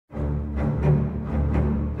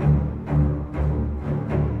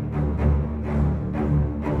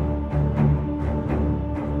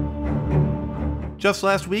Just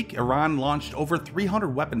last week, Iran launched over 300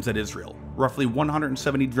 weapons at Israel, roughly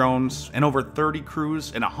 170 drones, and over 30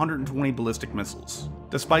 cruise and 120 ballistic missiles.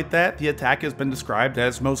 Despite that, the attack has been described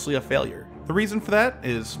as mostly a failure. The reason for that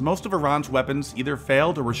is most of Iran's weapons either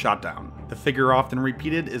failed or were shot down. The figure often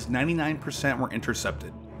repeated is 99% were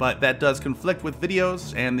intercepted, but that does conflict with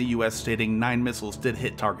videos and the US stating 9 missiles did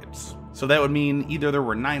hit targets. So that would mean either there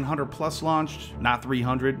were 900 plus launched, not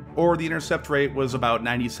 300, or the intercept rate was about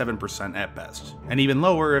 97% at best, and even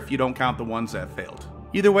lower if you don't count the ones that failed.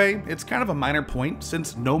 Either way, it's kind of a minor point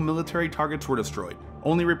since no military targets were destroyed,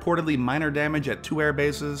 only reportedly minor damage at 2 air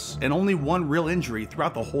bases, and only 1 real injury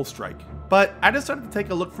throughout the whole strike. But I decided to take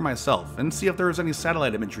a look for myself and see if there was any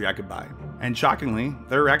satellite imagery I could buy. And shockingly,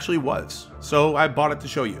 there actually was, so I bought it to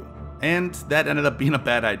show you. And that ended up being a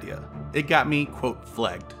bad idea. It got me, quote,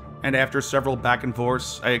 flagged. And after several back and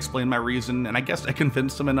forths, I explained my reason, and I guess I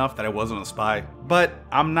convinced them enough that I wasn't a spy. But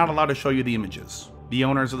I'm not allowed to show you the images. The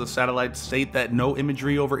owners of the satellites state that no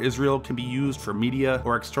imagery over Israel can be used for media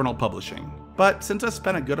or external publishing. But since I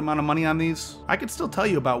spent a good amount of money on these, I could still tell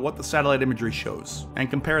you about what the satellite imagery shows,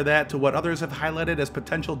 and compare that to what others have highlighted as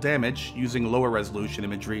potential damage using lower resolution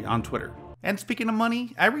imagery on Twitter. And speaking of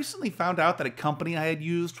money, I recently found out that a company I had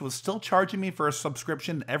used was still charging me for a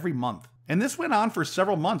subscription every month. And this went on for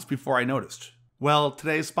several months before I noticed. Well,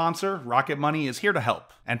 today's sponsor, Rocket Money, is here to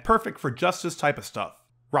help, and perfect for just this type of stuff.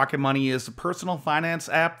 Rocket Money is a personal finance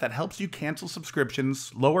app that helps you cancel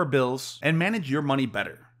subscriptions, lower bills, and manage your money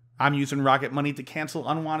better. I'm using Rocket Money to cancel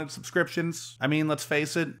unwanted subscriptions. I mean, let's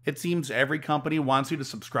face it, it seems every company wants you to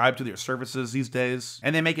subscribe to their services these days,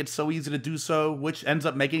 and they make it so easy to do so, which ends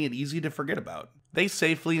up making it easy to forget about. They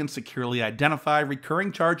safely and securely identify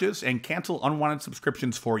recurring charges and cancel unwanted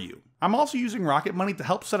subscriptions for you. I'm also using Rocket Money to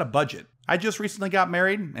help set a budget. I just recently got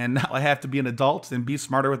married, and now I have to be an adult and be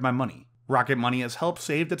smarter with my money. Rocket Money has helped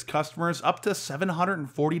save its customers up to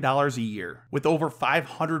 $740 a year, with over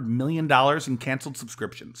 $500 million in canceled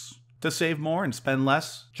subscriptions. To save more and spend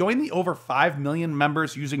less, join the over 5 million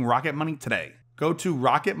members using Rocket Money today. Go to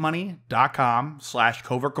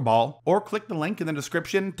rocketmoney.com/covercabal or click the link in the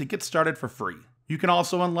description to get started for free. You can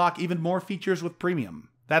also unlock even more features with premium.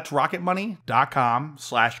 That's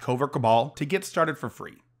rocketmoney.com/covercabal to get started for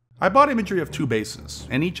free. I bought imagery of 2 bases,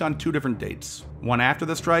 and each on 2 different dates, one after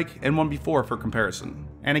the strike and one before for comparison.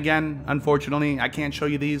 And again, unfortunately, I can't show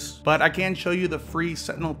you these, but I can show you the free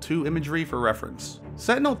Sentinel-2 imagery for reference.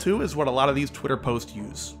 Sentinel-2 is what a lot of these Twitter posts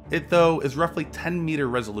use. It, though, is roughly 10 meter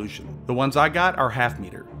resolution. The ones I got are half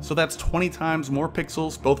meter, so that's 20 times more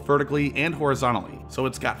pixels both vertically and horizontally, so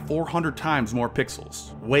it's got 400 times more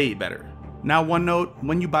pixels. Way better. Now, one note,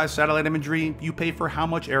 when you buy satellite imagery, you pay for how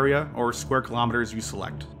much area or square kilometers you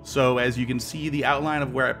select. So as you can see the outline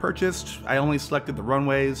of where I purchased, I only selected the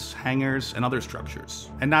runways, hangars, and other structures,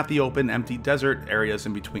 and not the open, empty desert areas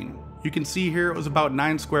in between. You can see here it was about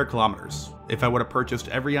 9 square kilometers. If I would have purchased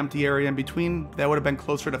every empty area in between, that would have been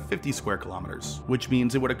closer to 50 square kilometers, which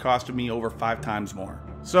means it would have costed me over 5 times more.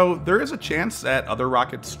 So there is a chance that other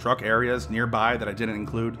rockets struck areas nearby that I didn't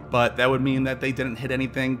include, but that would mean that they didn't hit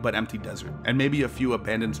anything but empty desert, and maybe a few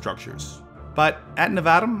abandoned structures. But at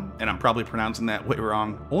Nevada, and I'm probably pronouncing that way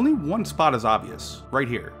wrong, only one spot is obvious, right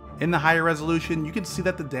here. In the higher resolution, you can see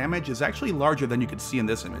that the damage is actually larger than you could see in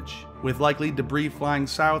this image, with likely debris flying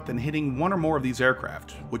south and hitting one or more of these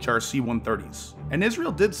aircraft, which are C-130s. And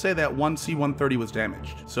Israel did say that one C-130 was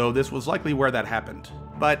damaged, so this was likely where that happened.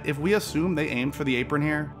 But if we assume they aimed for the apron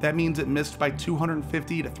here, that means it missed by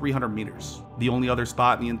 250 to 300 meters. The only other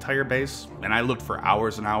spot in the entire base, and I looked for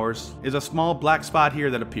hours and hours, is a small black spot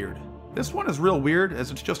here that appeared. This one is real weird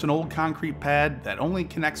as it's just an old concrete pad that only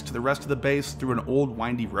connects to the rest of the base through an old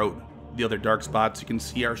windy road. The other dark spots you can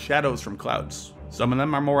see are shadows from clouds. Some of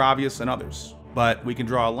them are more obvious than others, but we can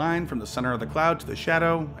draw a line from the center of the cloud to the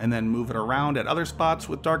shadow and then move it around at other spots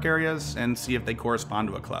with dark areas and see if they correspond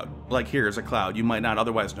to a cloud. Like here is a cloud you might not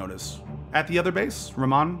otherwise notice. At the other base,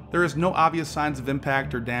 Ramon, there is no obvious signs of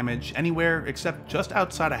impact or damage anywhere except just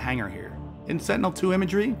outside a hangar here. In Sentinel-2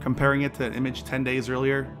 imagery, comparing it to an image 10 days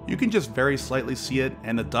earlier, you can just very slightly see it,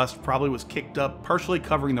 and the dust probably was kicked up, partially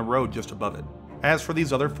covering the road just above it. As for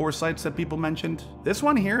these other 4 sites that people mentioned, this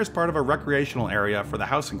one here is part of a recreational area for the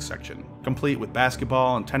housing section, complete with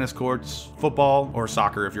basketball and tennis courts, football, or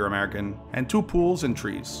soccer if you're American, and 2 pools and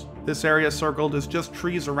trees. This area circled is just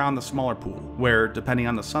trees around the smaller pool, where, depending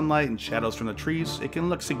on the sunlight and shadows from the trees, it can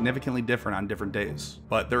look significantly different on different days.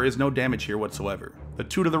 But there is no damage here whatsoever. The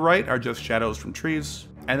 2 to the right are just shadows from trees,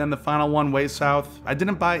 and then the final one way south, I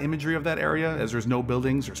didn't buy imagery of that area as there's no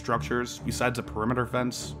buildings or structures besides a perimeter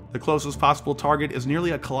fence. The closest possible target is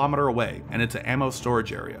nearly a kilometer away, and it's an ammo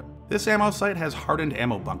storage area. This ammo site has hardened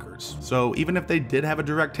ammo bunkers, so even if they did have a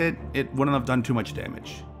direct hit, it wouldn't have done too much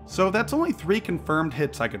damage. So that's only 3 confirmed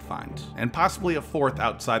hits I could find, and possibly a 4th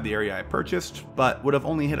outside the area I purchased, but would have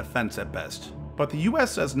only hit a fence at best. But the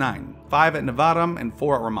US says 9, 5 at Nevatim and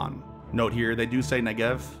 4 at Ramon. Note here, they do say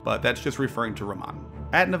Negev, but that's just referring to Ramon.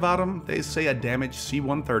 At Nevatim, they say a damaged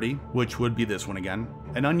C-130, which would be this one again,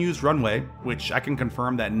 an unused runway, which I can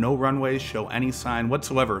confirm that no runways show any sign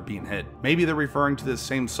whatsoever of being hit. Maybe they're referring to this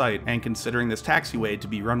same site and considering this taxiway to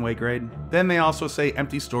be runway grade. Then they also say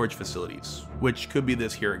empty storage facilities, which could be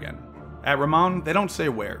this here again. At Ramon, they don't say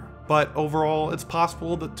where, but overall, it's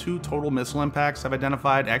possible the 2 total missile impacts I've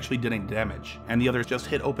identified actually did any damage, and the others just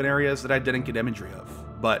hit open areas that I didn't get imagery of.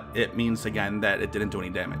 But it means again that it didn't do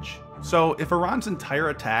any damage. So if Iran's entire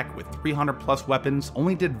attack with 300 plus weapons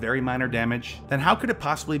only did very minor damage, then how could it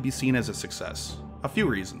possibly be seen as a success? A few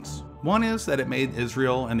reasons. One is that it made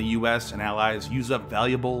Israel and the US and allies use up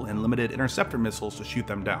valuable and limited interceptor missiles to shoot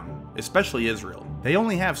them down, especially Israel. They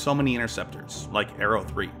only have so many interceptors, like Arrow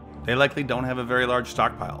 3. They likely don't have a very large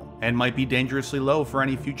stockpile, and might be dangerously low for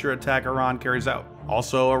any future attack Iran carries out.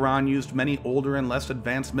 Also, Iran used many older and less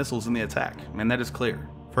advanced missiles in the attack, and that is clear.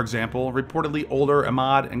 For example, reportedly older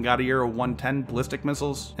Ahmad and Ghadir 110 ballistic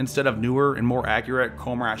missiles instead of newer and more accurate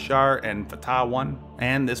Qomar Ashar and Fatah 1,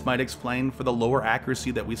 and this might explain for the lower accuracy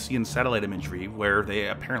that we see in satellite imagery, where they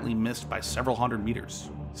apparently missed by several hundred meters.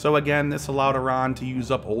 So again, this allowed Iran to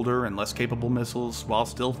use up older and less capable missiles while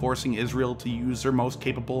still forcing Israel to use their most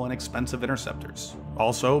capable and expensive interceptors.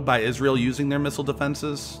 Also, by Israel using their missile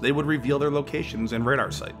defenses, they would reveal their locations and radar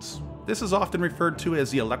sites. This is often referred to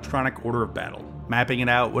as the electronic order of battle. Mapping it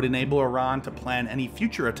out would enable Iran to plan any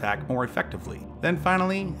future attack more effectively. Then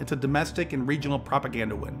finally, it's a domestic and regional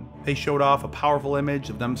propaganda win. They showed off a powerful image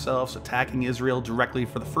of themselves attacking Israel directly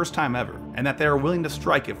for the first time ever, and that they are willing to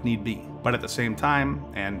strike if need be. But at the same time,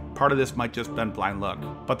 and part of this might just been blind luck,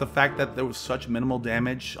 but the fact that there was such minimal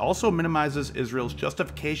damage also minimizes Israel's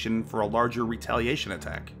justification for a larger retaliation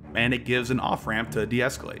attack, and it gives an off-ramp to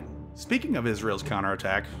de-escalate. Speaking of Israel's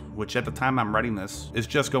counterattack, which at the time I'm writing this, is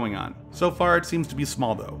just going on. So far it seems to be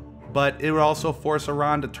small though, but it would also force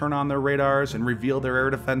Iran to turn on their radars and reveal their air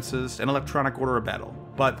defenses and electronic order of battle.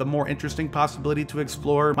 But the more interesting possibility to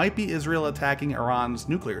explore might be Israel attacking Iran's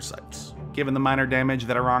nuclear sites. Given the minor damage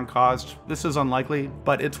that Iran caused, this is unlikely,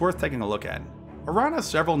 but it's worth taking a look at. Iran has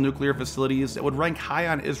several nuclear facilities that would rank high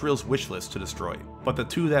on Israel's wish list to destroy, but the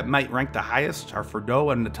 2 that might rank the highest are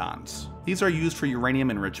Fordo and Natanz. These are used for uranium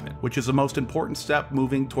enrichment, which is the most important step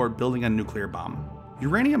moving toward building a nuclear bomb.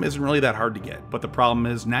 Uranium isn't really that hard to get, but the problem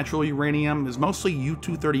is natural uranium is mostly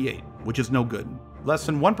U-238, which is no good. Less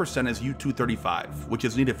than 1% is U-235, which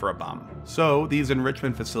is needed for a bomb. So these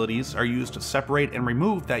enrichment facilities are used to separate and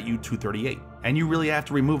remove that U-238, and you really have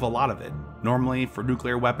to remove a lot of it. Normally, for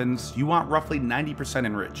nuclear weapons, you want roughly 90%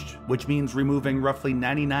 enriched, which means removing roughly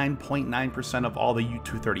 99.9% of all the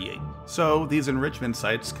U-238. So these enrichment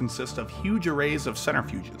sites consist of huge arrays of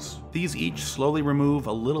centrifuges. These each slowly remove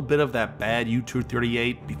a little bit of that bad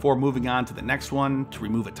U-238 before moving on to the next one to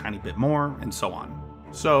remove a tiny bit more, and so on.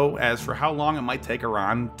 So, as for how long it might take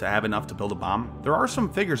Iran to have enough to build a bomb, there are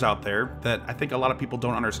some figures out there that I think a lot of people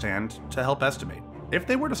don't understand to help estimate. If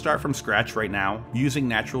they were to start from scratch right now, using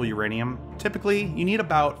natural uranium, typically you need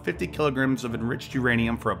about 50 kilograms of enriched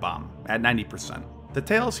uranium for a bomb, at 90%. The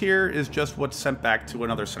tails here is just what's sent back to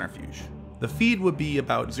another centrifuge. The feed would be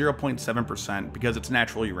about 0.7% because it's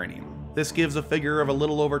natural uranium. This gives a figure of a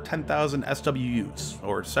little over 10,000 SWUs,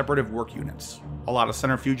 or separative work units. A lot of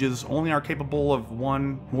centrifuges only are capable of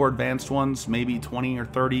 1, more advanced ones, maybe 20 or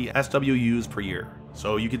 30 SWUs per year.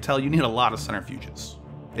 So you can tell you need a lot of centrifuges.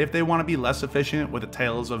 If they want to be less efficient with the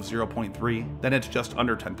tails of 0.3, then it's just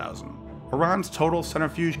under 10,000. Iran's total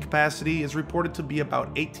centrifuge capacity is reported to be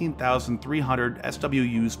about 18,300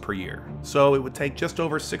 SWUs per year. So it would take just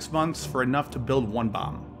over 6 months for enough to build one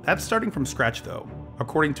bomb. That's starting from scratch though.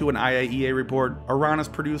 According to an IAEA report, Iran has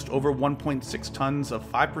produced over 1.6 tons of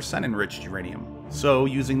 5% enriched uranium. So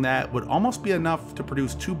using that would almost be enough to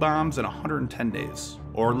produce 2 bombs in 110 days,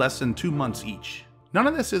 or less than 2 months each. None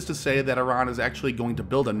of this is to say that Iran is actually going to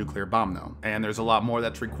build a nuclear bomb though, and there's a lot more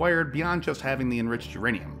that's required beyond just having the enriched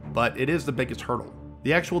uranium, but it is the biggest hurdle.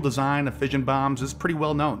 The actual design of fission bombs is pretty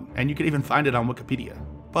well known, and you can even find it on Wikipedia.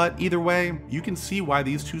 But either way, you can see why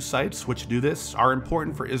these 2 sites which do this are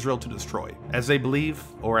important for Israel to destroy, as they believe,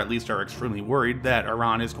 or at least are extremely worried, that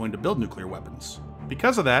Iran is going to build nuclear weapons.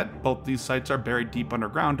 Because of that, both these sites are buried deep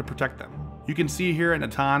underground to protect them. You can see here at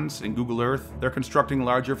Natanz in Google Earth, they're constructing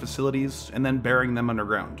larger facilities and then burying them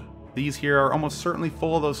underground. These here are almost certainly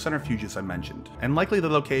full of those centrifuges I mentioned, and likely the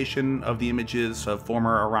location of the images of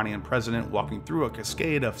former Iranian president walking through a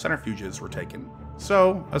cascade of centrifuges were taken.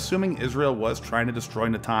 So, assuming Israel was trying to destroy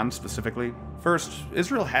Natanz specifically, first,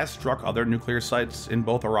 Israel has struck other nuclear sites in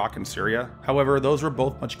both Iraq and Syria, however those were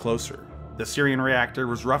both much closer. The Syrian reactor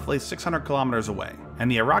was roughly 600 kilometers away, and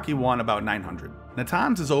the Iraqi one about 900.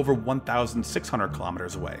 Natanz is over 1,600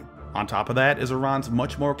 kilometers away. On top of that is Iran's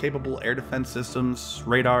much more capable air defense systems,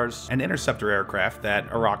 radars, and interceptor aircraft that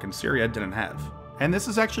Iraq and Syria didn't have. And this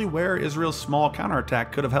is actually where Israel's small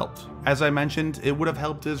counterattack could have helped. As I mentioned, it would have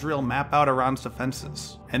helped Israel map out Iran's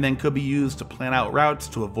defenses, and then could be used to plan out routes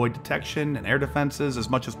to avoid detection and air defenses as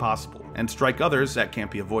much as possible, and strike others that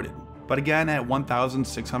can't be avoided. But again, at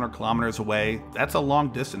 1,600 kilometers away, that's a long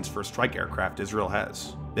distance for strike aircraft Israel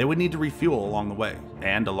has. They would need to refuel along the way,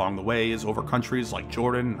 and along the way is over countries like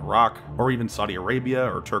Jordan, Iraq, or even Saudi Arabia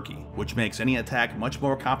or Turkey, which makes any attack much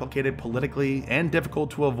more complicated politically and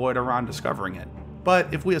difficult to avoid Iran discovering it.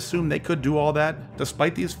 But if we assume they could do all that,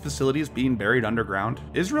 despite these facilities being buried underground,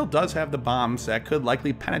 Israel does have the bombs that could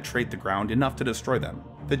likely penetrate the ground enough to destroy them.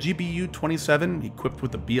 The GBU-27, equipped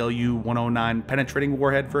with the BLU-109 penetrating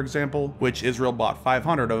warhead for example, which Israel bought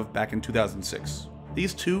 500 of back in 2006.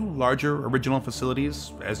 These two larger original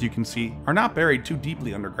facilities, as you can see, are not buried too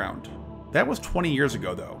deeply underground. That was 20 years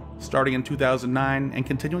ago though. Starting in 2009 and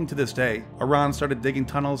continuing to this day, Iran started digging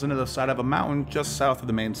tunnels into the side of a mountain just south of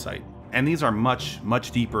the main site. And these are much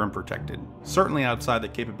deeper and protected, certainly outside the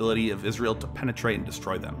capability of Israel to penetrate and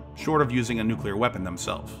destroy them, short of using a nuclear weapon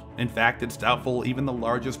themselves. In fact, it's doubtful even the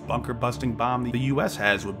largest bunker-busting bomb the US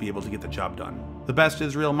has would be able to get the job done. The best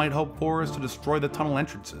Israel might hope for is to destroy the tunnel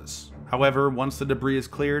entrances. However, once the debris is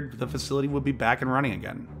cleared, the facility would be back and running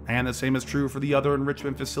again. And the same is true for the other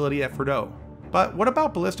enrichment facility at Fordow. But what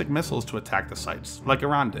about ballistic missiles to attack the sites, like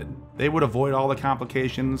Iran did? They would avoid all the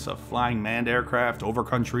complications of flying manned aircraft over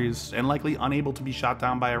countries and likely unable to be shot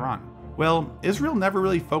down by Iran. Well, Israel never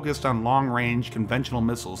really focused on long-range conventional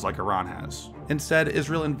missiles like Iran has. Instead,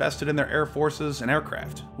 Israel invested in their air forces and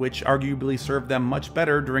aircraft, which arguably served them much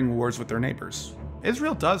better during wars with their neighbors.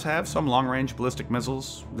 Israel does have some long-range ballistic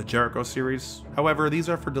missiles, the Jericho series. However, these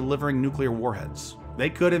are for delivering nuclear warheads. They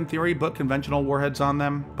could, in theory, put conventional warheads on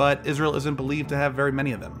them, but Israel isn't believed to have very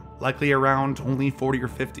many of them, likely around only 40 or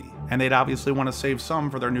 50, and they'd obviously want to save some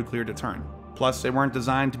for their nuclear deterrent. Plus, they weren't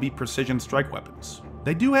designed to be precision strike weapons.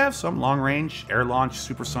 They do have some long-range, air-launched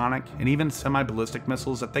supersonic, and even semi-ballistic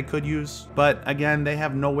missiles that they could use, but again, they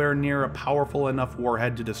have nowhere near a powerful enough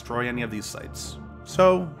warhead to destroy any of these sites.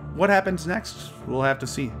 So, what happens next? We'll have to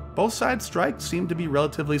see. Both sides' strikes seem to be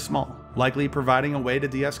relatively small, likely providing a way to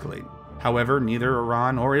de-escalate. However, neither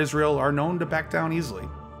Iran or Israel are known to back down easily.